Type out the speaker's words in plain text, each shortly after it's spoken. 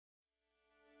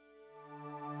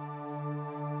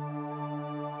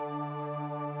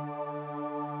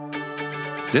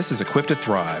This is Equipped to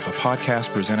Thrive, a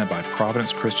podcast presented by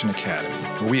Providence Christian Academy,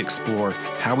 where we explore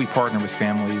how we partner with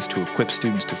families to equip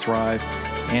students to thrive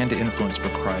and to influence for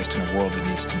Christ in a world that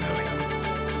needs to know Him.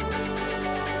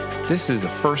 This is the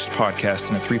first podcast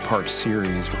in a three-part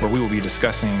series where we will be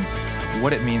discussing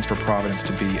what it means for Providence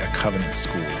to be a covenant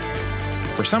school.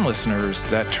 For some listeners,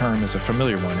 that term is a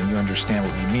familiar one, and you understand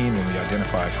what we mean when we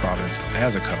identify Providence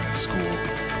as a covenant school.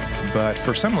 But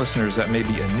for some listeners, that may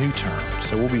be a new term,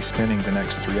 so we'll be spending the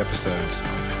next three episodes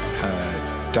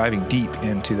diving deep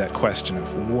into that question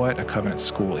of what a covenant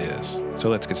school is. So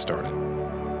let's get started.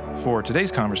 For today's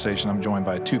conversation, I'm joined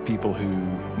by two people who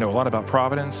know a lot about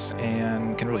Providence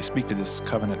and can really speak to this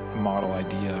covenant model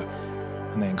idea.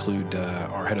 And they include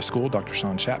our head of school, Dr.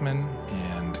 Sean Chapman,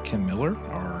 and Kim Miller,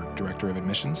 our director of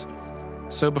admissions.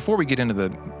 So before we get into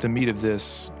the meat of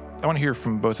this, I want to hear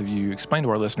from both of you. Explain to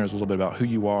our listeners a little bit about who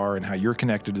you are and how you're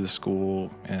connected to the school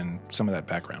and some of that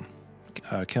background.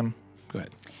 Kim, go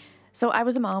ahead. So I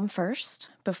was a mom first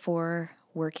before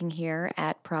working here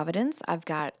at Providence. I've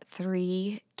got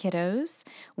 3 kiddos.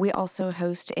 We also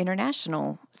host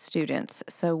international students.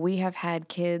 So we have had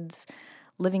kids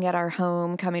living at our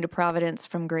home, coming to Providence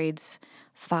from grades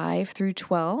 5 through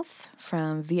 12,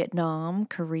 from Vietnam,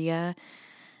 Korea,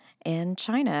 and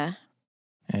China.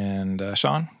 And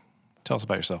Sean, tell us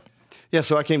about yourself. Yeah,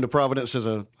 so I came to Providence as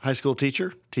a high school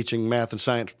teacher, teaching math and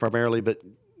science primarily, but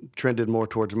trended more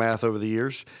towards math over the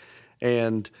years.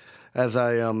 And as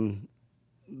I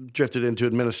drifted into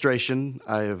administration,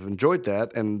 I have enjoyed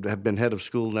that and have been head of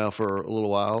school now for a little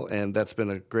while, and that's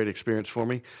been a great experience for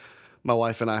me. My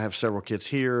wife and I have several kids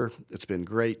here. It's been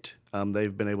great.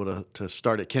 They've been able to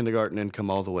start at kindergarten and come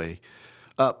all the way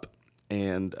up,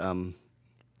 and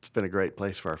it's been a great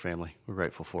place for our family. We're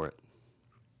grateful for it.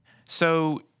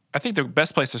 So I think the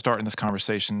best place to start in this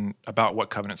conversation about what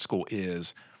covenant school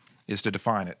is to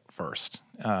define it first.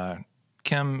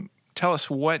 Kim, tell us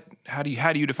how do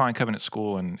you define covenant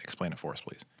school, and explain it for us,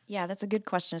 please. Yeah, that's a good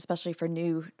question, especially for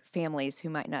new families who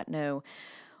might not know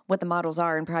what the models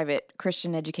are in private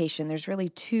Christian education. There's really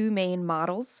 2 main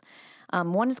models.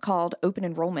 One is called open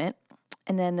enrollment,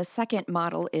 and then the second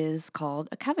model is called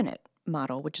a covenant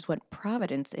model, which is what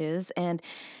Providence is. And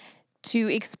to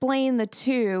explain the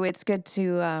two, it's good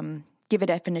to give a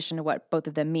definition of what both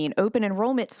of them mean. Open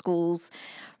enrollment schools,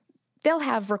 they'll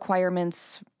have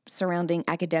requirements surrounding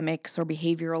academics or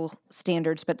behavioral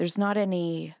standards, but there's not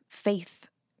any faith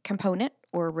component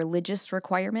or religious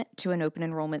requirement to an open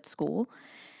enrollment school.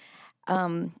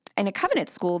 In a covenant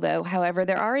school, though, however,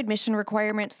 there are admission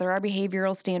requirements, there are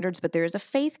behavioral standards, but there is a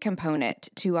faith component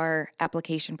to our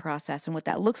application process. And what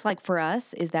that looks like for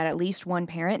us is that at least one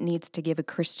parent needs to give a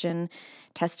Christian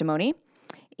testimony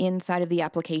inside of the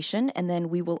application, and then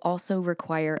we will also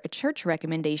require a church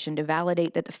recommendation to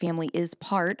validate that the family is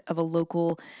part of a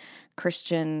local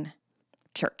Christian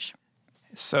church.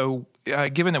 So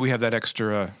given that we have that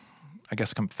extra,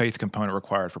 faith component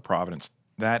required for Providence,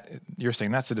 that you're saying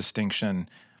that's a distinction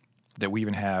that we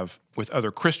even have with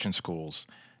other Christian schools,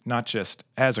 not just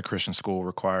as a Christian school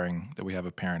requiring that we have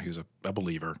a parent who's a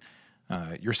believer.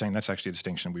 You're saying that's actually a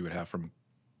distinction we would have from,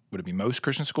 would it be most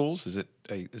Christian schools? Is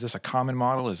this a common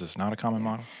model? Is this not a common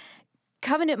model?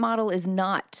 Covenant model is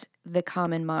not the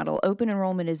common model. Open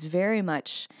enrollment is very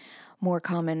much more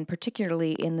common,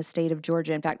 particularly in the state of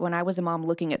Georgia. In fact, when I was a mom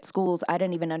looking at schools, I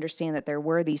didn't even understand that there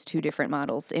were these 2 different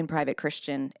models in private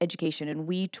Christian education, and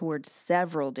we toured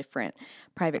several different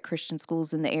private Christian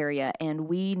schools in the area, and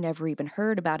we never even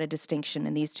heard about a distinction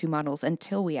in these 2 models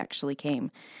until we actually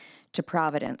came to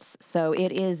Providence. So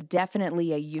it is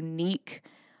definitely a unique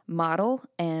model,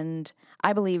 and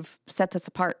I believe sets us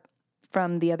apart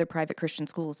from the other private Christian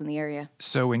schools in the area.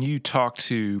 So when you talk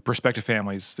to prospective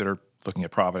families that are looking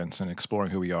at Providence and exploring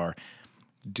who we are,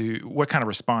 what kind of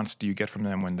response do you get from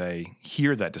them when they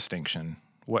hear that distinction?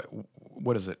 What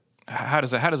is it?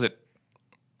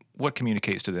 What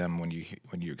communicates to them when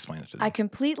you explain it to them? I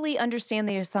completely understand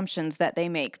the assumptions that they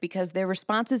make, because their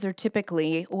responses are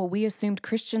typically, well, we assumed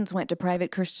Christians went to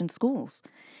private Christian schools.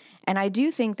 And I do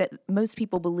think that most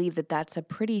people believe that that's a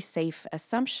pretty safe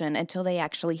assumption until they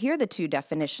actually hear the 2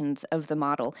 definitions of the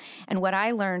model. And what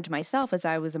I learned myself as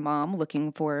I was a mom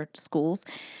looking for schools,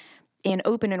 in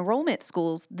open enrollment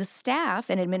schools, the staff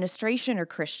and administration are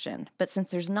Christian. But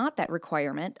since there's not that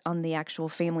requirement on the actual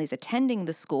families attending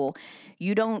the school,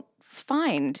 you don't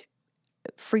find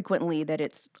frequently that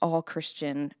it's all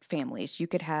Christian families. You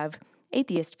could have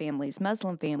atheist families,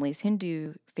 Muslim families,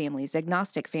 Hindu families,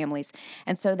 agnostic families.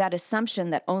 And so that assumption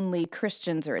that only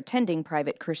Christians are attending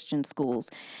private Christian schools,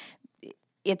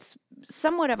 it's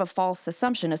somewhat of a false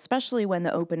assumption, especially when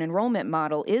the open enrollment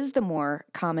model is the more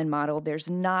common model. There's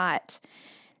not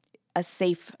a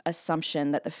safe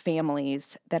assumption that the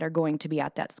families that are going to be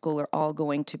at that school are all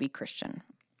going to be Christian.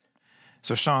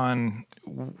 So, Sean,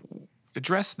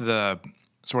 address the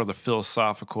sort of the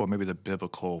philosophical, maybe the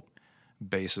biblical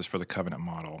basis for the covenant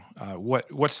model.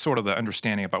 What's sort of the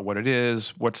understanding about what it is?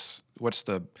 What's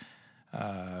the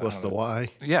why?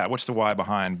 Yeah, what's the why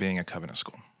behind being a covenant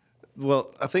school?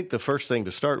 Well, I think the first thing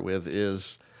to start with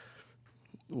is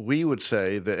we would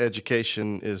say that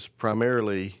education is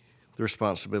primarily the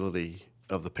responsibility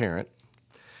of the parent.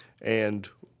 And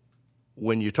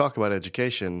when you talk about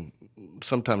education,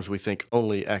 sometimes we think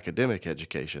only academic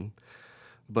education,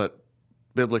 but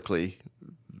biblically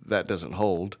that doesn't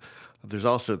hold. There's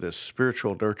also this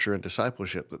spiritual nurture and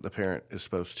discipleship that the parent is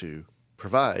supposed to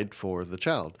provide for the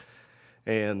child.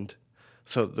 And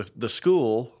so the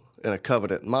school in a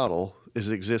covenant model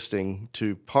is existing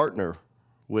to partner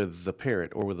with the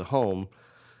parent or with the home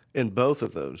in both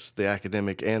of those, the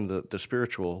academic and the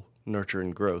spiritual nurture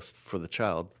and growth for the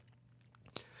child.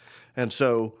 And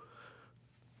so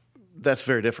that's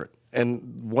very different.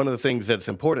 And one of the things that's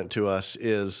important to us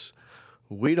is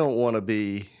we don't want to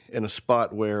be in a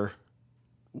spot where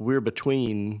we're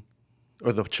between,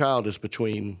 or the child is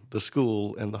between the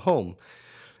school and the home.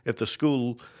 If the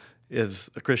school is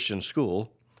a Christian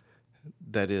school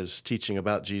that is teaching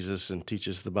about Jesus and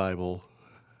teaches the Bible,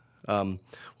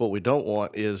 what we don't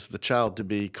want is the child to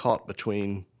be caught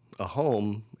between a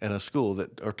home and a school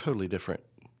that are totally different,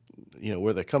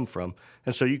 where they come from.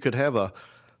 And so you could have a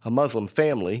Muslim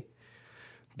family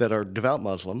that are devout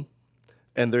Muslim,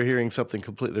 and they're hearing something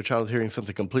their child is hearing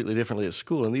something completely differently at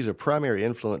school, and these are primary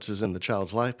influences in the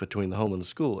child's life between the home and the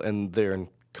school, and they're in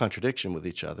contradiction with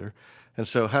each other. And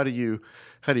so how do you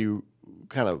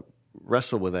kind of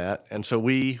wrestle with that? And so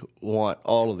we want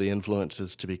all of the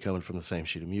influences to be coming from the same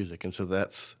sheet of music, and so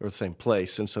or the same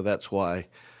place, and so that's why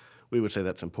we would say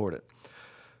that's important.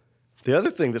 The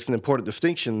other thing that's an important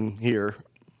distinction here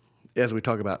as we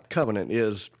talk about covenant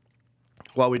is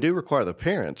while we do require the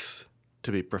parents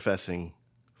to be professing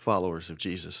followers of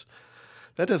Jesus,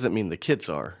 that doesn't mean the kids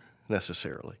are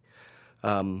necessarily.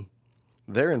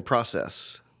 They're in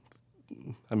process.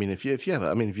 I mean, if you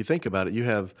think about it, you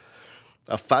have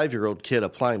a 5-year-old kid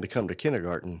applying to come to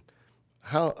kindergarten.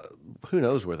 Who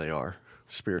knows where they are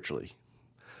spiritually?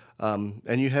 And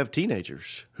you have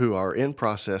teenagers who are in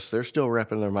process. They're still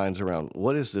wrapping their minds around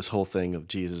what is this whole thing of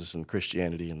Jesus and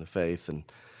Christianity and the faith and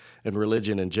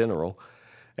religion in general.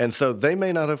 And so they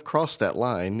may not have crossed that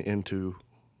line into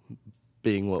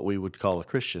being what we would call a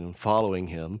Christian, following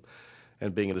him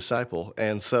and being a disciple.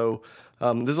 And so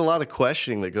there's a lot of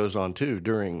questioning that goes on, too,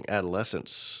 during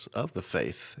adolescence of the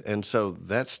faith. And so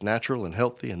that's natural and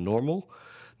healthy and normal.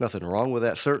 Nothing wrong with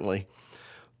that, certainly.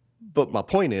 But my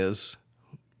point is,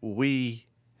 we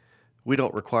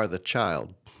don't require the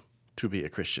child to be a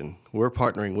Christian. We're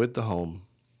partnering with the home,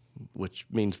 which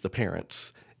means the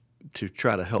parents, to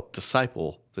try to help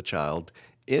disciple the child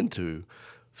into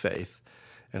faith,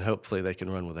 and hopefully they can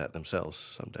run with that themselves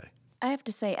someday. I have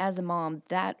to say, as a mom,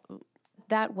 that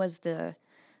was the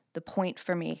point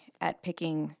for me at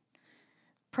picking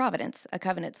Providence, a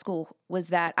covenant school, was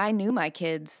that I knew my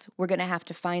kids were going to have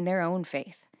to find their own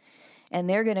faith, and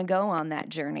they're going to go on that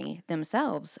journey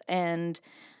themselves. And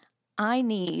I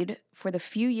need, for the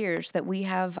few years that we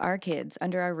have our kids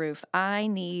under our roof, I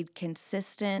need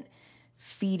consistent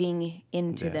feeding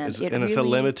into them. It's a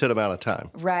limited amount of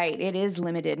time. Right. It is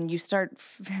limited. And you start,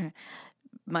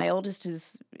 my oldest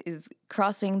is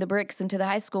crossing the bricks into the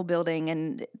high school building,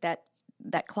 and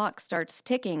that clock starts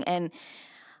ticking. And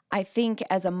I think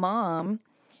as a mom,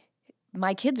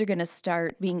 my kids are going to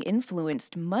start being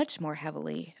influenced much more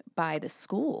heavily by the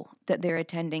school that they're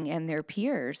attending and their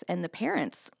peers and the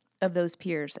parents of those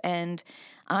peers. And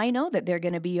I know that they're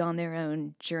going to be on their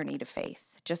own journey to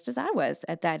faith, just as I was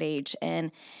at that age.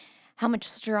 And how much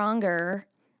stronger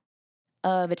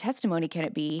of a testimony can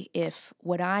it be if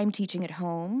what I'm teaching at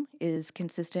home is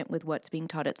consistent with what's being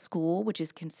taught at school, which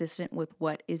is consistent with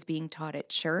what is being taught at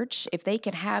church? If they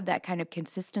can have that kind of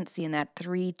consistency in that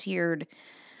 3-tiered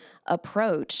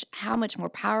approach, how much more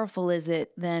powerful is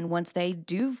it than once they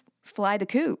do fly the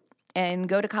coop and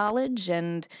go to college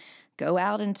and go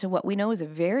out into what we know is a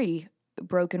very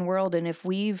broken world? And if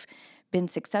we've been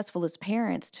successful as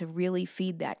parents to really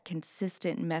feed that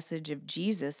consistent message of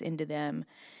Jesus into them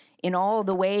in all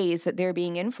the ways that they're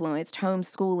being influenced, home,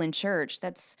 school, and church,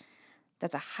 that's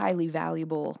a highly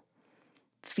valuable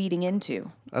feeding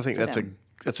into. I think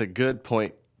that's a good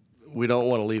point. We don't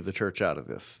want to leave the church out of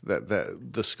this. That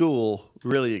the school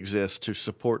really exists to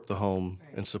support the home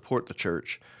and support the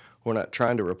church. We're not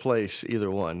trying to replace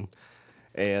either one,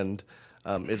 and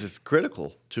it is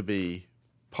critical to be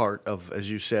part of, as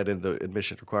you said, in the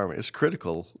admission requirement. It's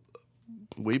critical,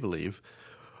 we believe,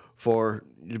 for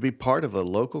you to be part of a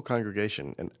local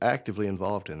congregation and actively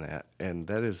involved in that, and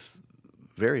that is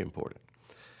very important.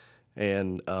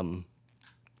 And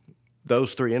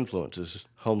those three influences,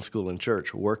 homeschool and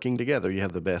church, working together, you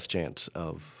have the best chance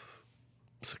of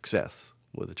success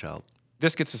with a child.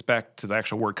 This gets us back to the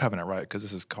actual word covenant, right? Because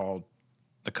this is called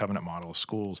the covenant model of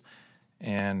schools.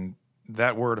 And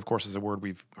that word, of course, is a word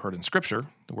we've heard in Scripture.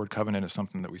 The word covenant is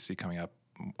something that we see coming up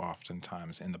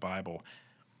oftentimes in the Bible.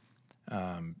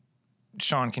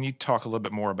 Sean, can you talk a little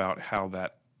bit more about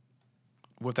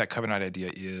what that covenant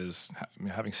idea is,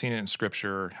 having seen it in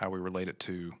Scripture, how we relate it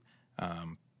to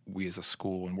we as a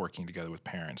school and working together with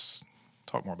parents?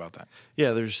 Talk more about that.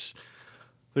 Yeah, there's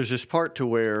this part to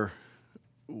where,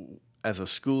 as a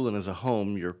school and as a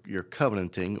home, you're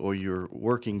covenanting or you're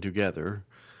working together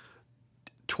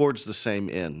towards the same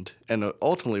end. And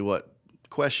ultimately what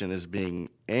question is being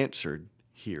answered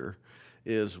here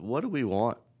is, what do we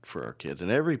want for our kids? And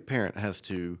every parent has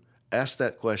to ask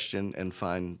that question and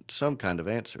find some kind of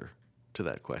answer to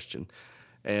that question.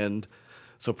 And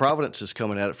so Providence is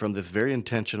coming at it from this very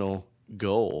intentional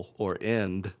goal or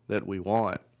end that we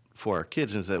want for our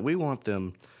kids, is that we want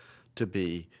them to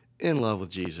be in love with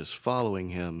Jesus, following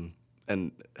him,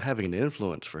 and having an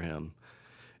influence for him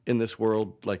in this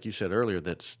world, like you said earlier,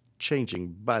 that's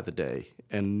changing by the day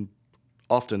and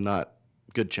often not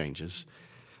good changes.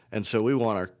 And so we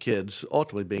want our kids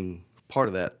ultimately being part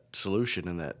of that solution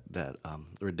and that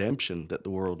redemption that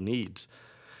the world needs.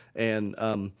 And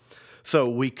so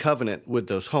we covenant with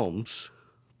those homes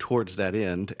towards that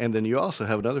end. And then you also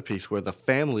have another piece where the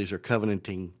families are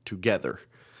covenanting together.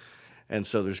 And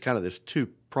so there's kind of this two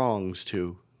prongs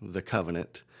to the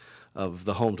covenant of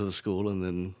the home to the school and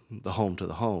then the home to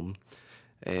the home.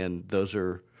 And those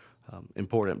are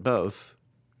important both,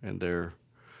 and they're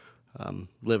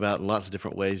live out in lots of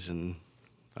different ways, and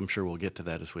I'm sure we'll get to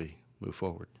that as we move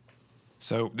forward.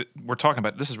 So we're talking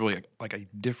about, this is really like a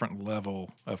different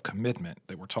level of commitment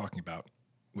that we're talking about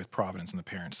with Providence and the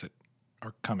parents that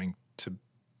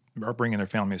are bringing their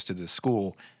families to this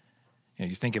school. You know,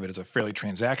 you think of it as a fairly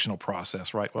transactional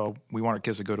process, right? Well, we want our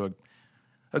kids to go to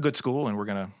a good school, and we're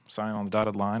going to sign on the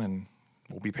dotted line, and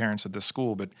we'll be parents at this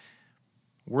school. But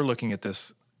we're looking at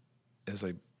this as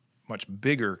a much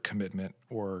bigger commitment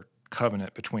or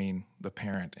covenant between the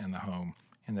parent and the home,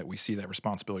 and that we see that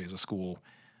responsibility as a school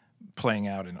playing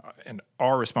out and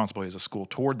our responsibility as a school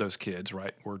toward those kids,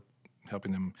 right? We're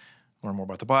helping them learn more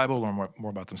about the Bible, learn more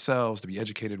about themselves, to be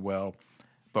educated well.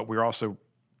 But we're also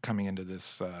coming into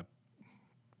this,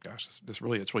 it's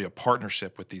really a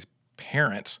partnership with these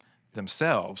parents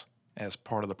themselves as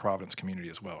part of the Providence community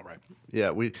as well, right? Yeah,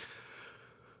 we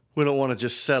don't want to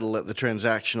just settle at the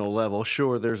transactional level.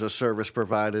 Sure, there's a service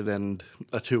provided and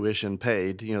a tuition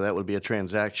paid. That would be a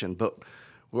transaction. But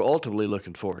we're ultimately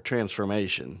looking for a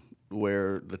transformation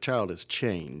where the child is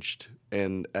changed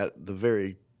and at the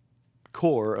very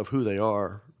core of who they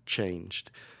are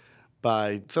changed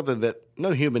by something that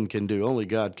no human can do. Only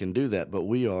God can do that. But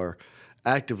we are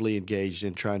actively engaged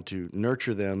in trying to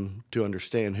nurture them to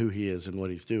understand who he is and what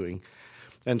he's doing.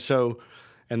 And so,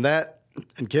 and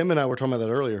Kim and I were talking about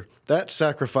that earlier, that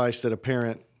sacrifice that a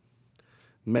parent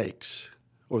makes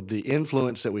or the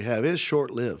influence that we have is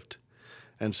short-lived.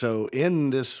 And so in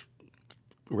this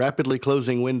rapidly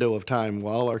closing window of time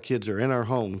while our kids are in our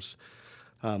homes,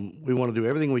 we want to do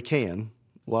everything we can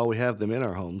while we have them in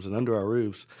our homes and under our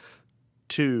roofs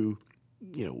to,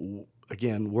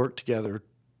 again, work together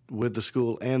with the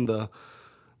school and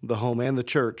the home and the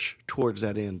church towards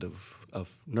that end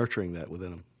of nurturing that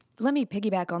within them. Let me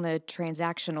piggyback on the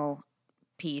transactional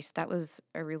piece. That was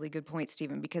a really good point,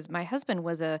 Stephen, because my husband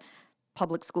was a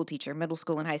public school teacher, middle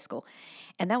school and high school,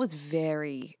 and that was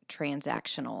very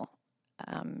transactional.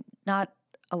 Not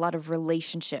a lot of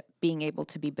relationship being able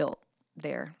to be built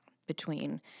there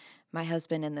between my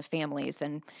husband and the families,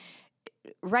 and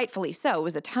rightfully so. It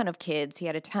was a ton of kids. He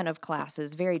had a ton of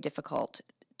classes, very difficult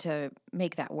to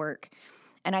make that work.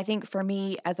 And I think for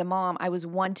me as a mom, I was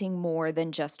wanting more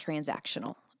than just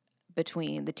transactional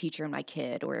between the teacher and my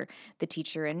kid or the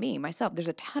teacher and me, myself. There's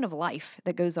a ton of life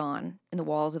that goes on in the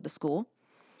walls of the school.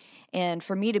 And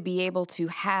for me to be able to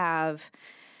have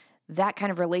that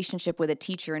kind of relationship with a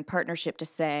teacher and partnership to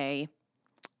say,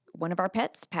 one of our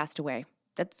pets passed away.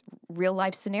 That's real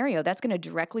life scenario. That's going to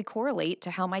directly correlate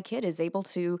to how my kid is able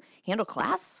to handle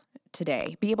class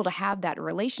today, be able to have that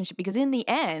relationship. Because in the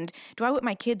end, do I want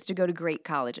my kids to go to great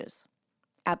colleges?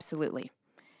 Absolutely.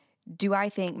 Do I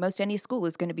think most any school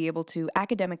is going to be able to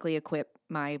academically equip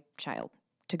my child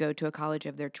to go to a college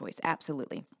of their choice?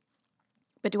 Absolutely.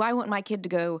 But do I want my kid to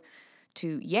go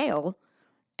to Yale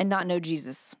and not know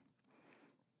Jesus.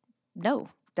 No,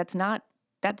 that's not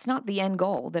the end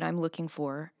goal that I'm looking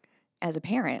for as a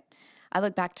parent. I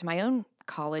look back to my own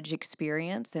college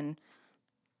experience, and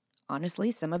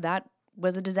honestly, some of that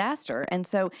was a disaster. And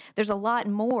so there's a lot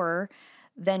more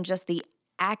than just the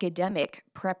academic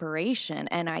preparation.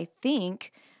 And I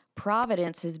think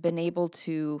Providence has been able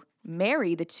to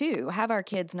marry the two, have our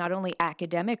kids not only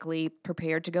academically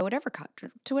prepared to go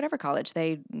to whatever college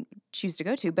they choose to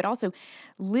go to, but also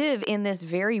live in this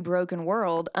very broken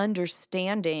world,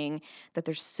 understanding that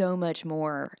there's so much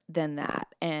more than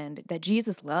that, and that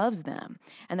Jesus loves them,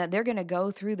 and that they're going to go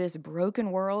through this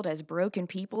broken world as broken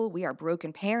people. We are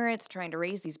broken parents trying to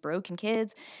raise these broken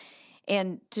kids.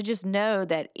 And to just know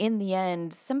that in the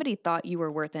end, somebody thought you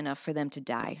were worth enough for them to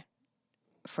die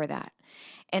for that.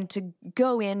 And to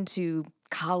go into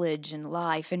college and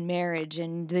life and marriage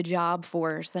and the job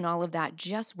force and all of that,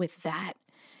 just with that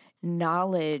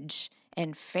knowledge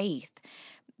and faith,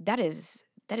 that is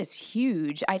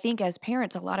huge. I think as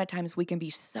parents, a lot of times we can be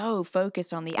so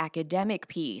focused on the academic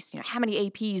piece. How many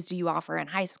APs do you offer in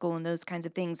high school and those kinds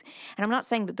of things? And I'm not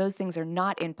saying that those things are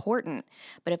not important,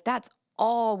 but if that's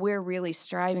all we're really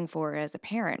striving for as a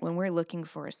parent when we're looking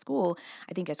for a school,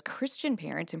 I think as Christian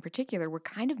parents in particular, we're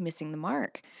kind of missing the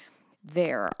mark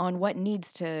there on what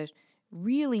needs to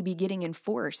really be getting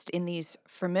enforced in these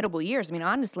formidable years. I mean,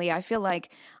 honestly, I feel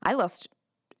like I lost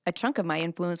a chunk of my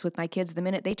influence with my kids the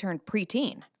minute they turned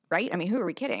preteen, right? I mean, who are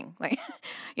we kidding? Like,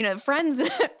 friends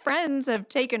have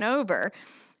taken over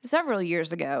several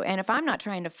years ago. And if I'm not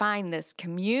trying to find this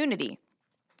community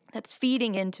that's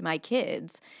feeding into my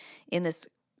kids in this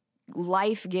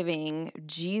life-giving,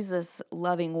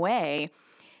 Jesus-loving way,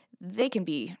 they can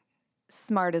be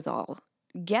smart as all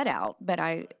get out. But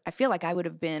I feel like I would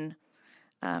have been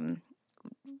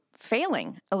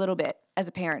failing a little bit as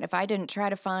a parent if I didn't try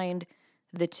to find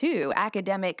the two,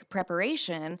 academic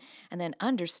preparation and then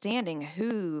understanding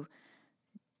who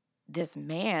this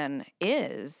man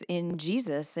is in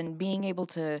Jesus and being able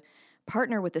to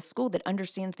partner with a school that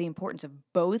understands the importance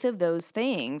of both of those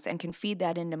things and can feed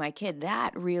that into my kid.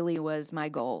 That really was my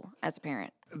goal as a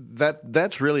parent.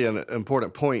 That's really an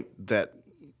important point that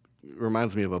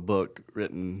reminds me of a book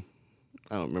written,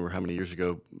 I don't remember how many years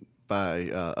ago, by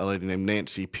a lady named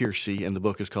Nancy Pearcey, and the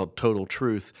book is called Total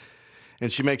Truth.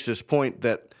 And she makes this point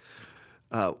that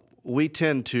we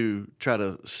tend to try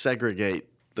to segregate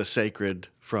the sacred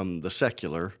from the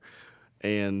secular,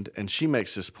 and she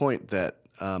makes this point that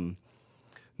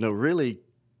no, really,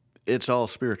 it's all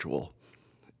spiritual,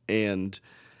 and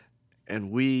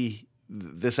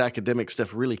this academic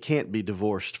stuff really can't be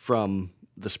divorced from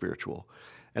the spiritual,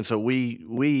 and so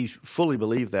we fully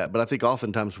believe that. But I think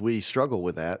oftentimes we struggle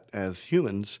with that as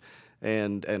humans,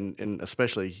 and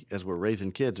especially as we're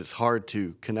raising kids, it's hard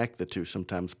to connect the two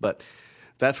sometimes. But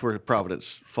that's where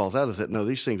Providence falls out, is that no,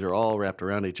 these things are all wrapped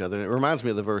around each other. And it reminds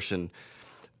me of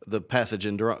the passage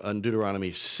in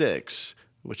Deuteronomy 6.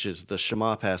 Which is the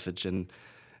Shema passage, and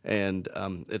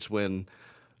it's when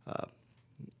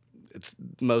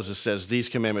Moses says, "These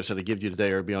commandments that I give you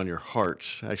today are be on your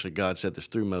hearts." Actually, God said this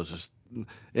through Moses.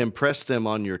 Impress them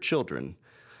on your children.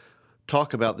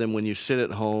 Talk about them when you sit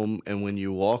at home and when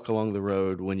you walk along the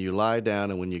road, when you lie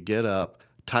down and when you get up.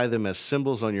 Tie them as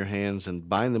symbols on your hands and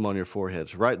bind them on your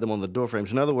foreheads. Write them on the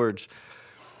doorframes. In other words,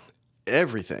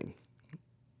 everything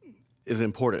is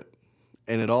important.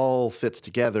 And it all fits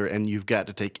together, and you've got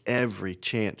to take every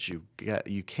chance you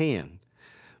can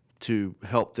to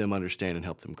help them understand and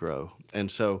help them grow.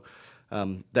 And so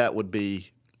that would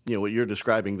be, what you're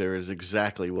describing there is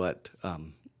exactly what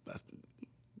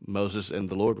Moses and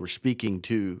the Lord were speaking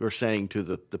to or saying to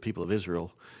the people of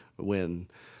Israel when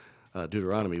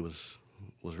Deuteronomy was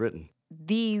written.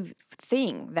 The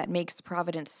thing that makes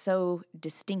Providence so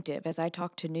distinctive, as I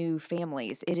talk to new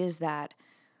families, it is that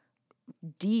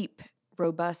deep,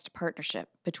 robust partnership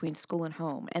between school and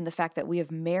home, and the fact that we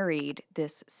have married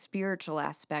this spiritual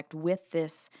aspect with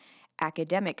this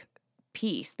academic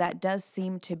piece. That does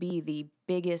seem to be the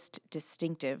biggest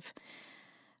distinctive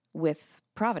with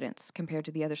Providence compared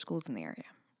to the other schools in the area.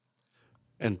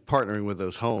 And partnering with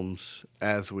those homes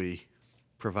as we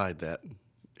provide that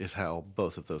is how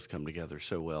both of those come together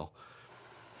so well.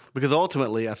 Because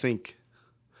ultimately, I think,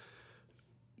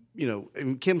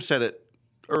 and Kim said it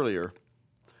earlier,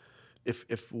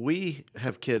 if we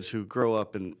have kids who grow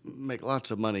up and make lots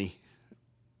of money,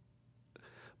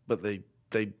 but they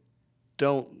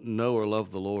don't know or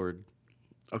love the Lord,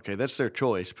 okay, that's their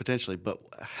choice potentially, but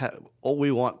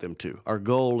we want them to. Our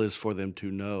goal is for them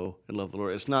to know and love the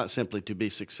Lord. It's not simply to be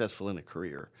successful in a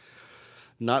career.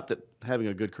 Not that having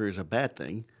a good career is a bad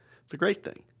thing. It's a great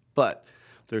thing. But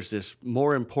there's this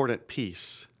more important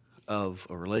piece of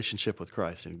a relationship with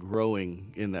Christ and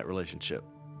growing in that relationship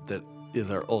that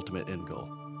is our ultimate end goal.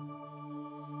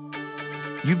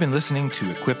 You've been listening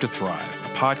to Equipped to Thrive,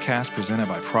 a podcast presented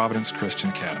by Providence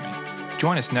Christian Academy.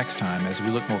 Join us next time as we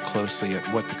look more closely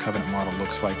at what the covenant model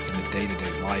looks like in the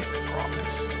day-to-day life of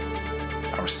Providence.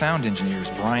 Our sound engineer is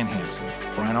Brian Hansen.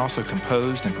 Brian also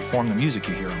composed and performed the music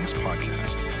you hear on this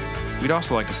podcast. We'd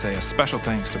also like to say a special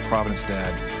thanks to Providence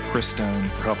dad, Chris Stone,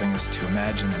 for helping us to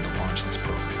imagine and to launch this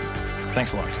program.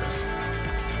 Thanks a lot, Chris.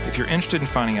 If you're interested in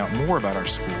finding out more about our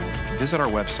school, visit our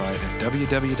website at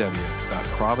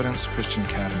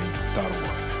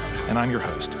www.providencechristianacademy.org. And I'm your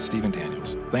host, Stephen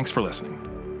Daniels. Thanks for listening.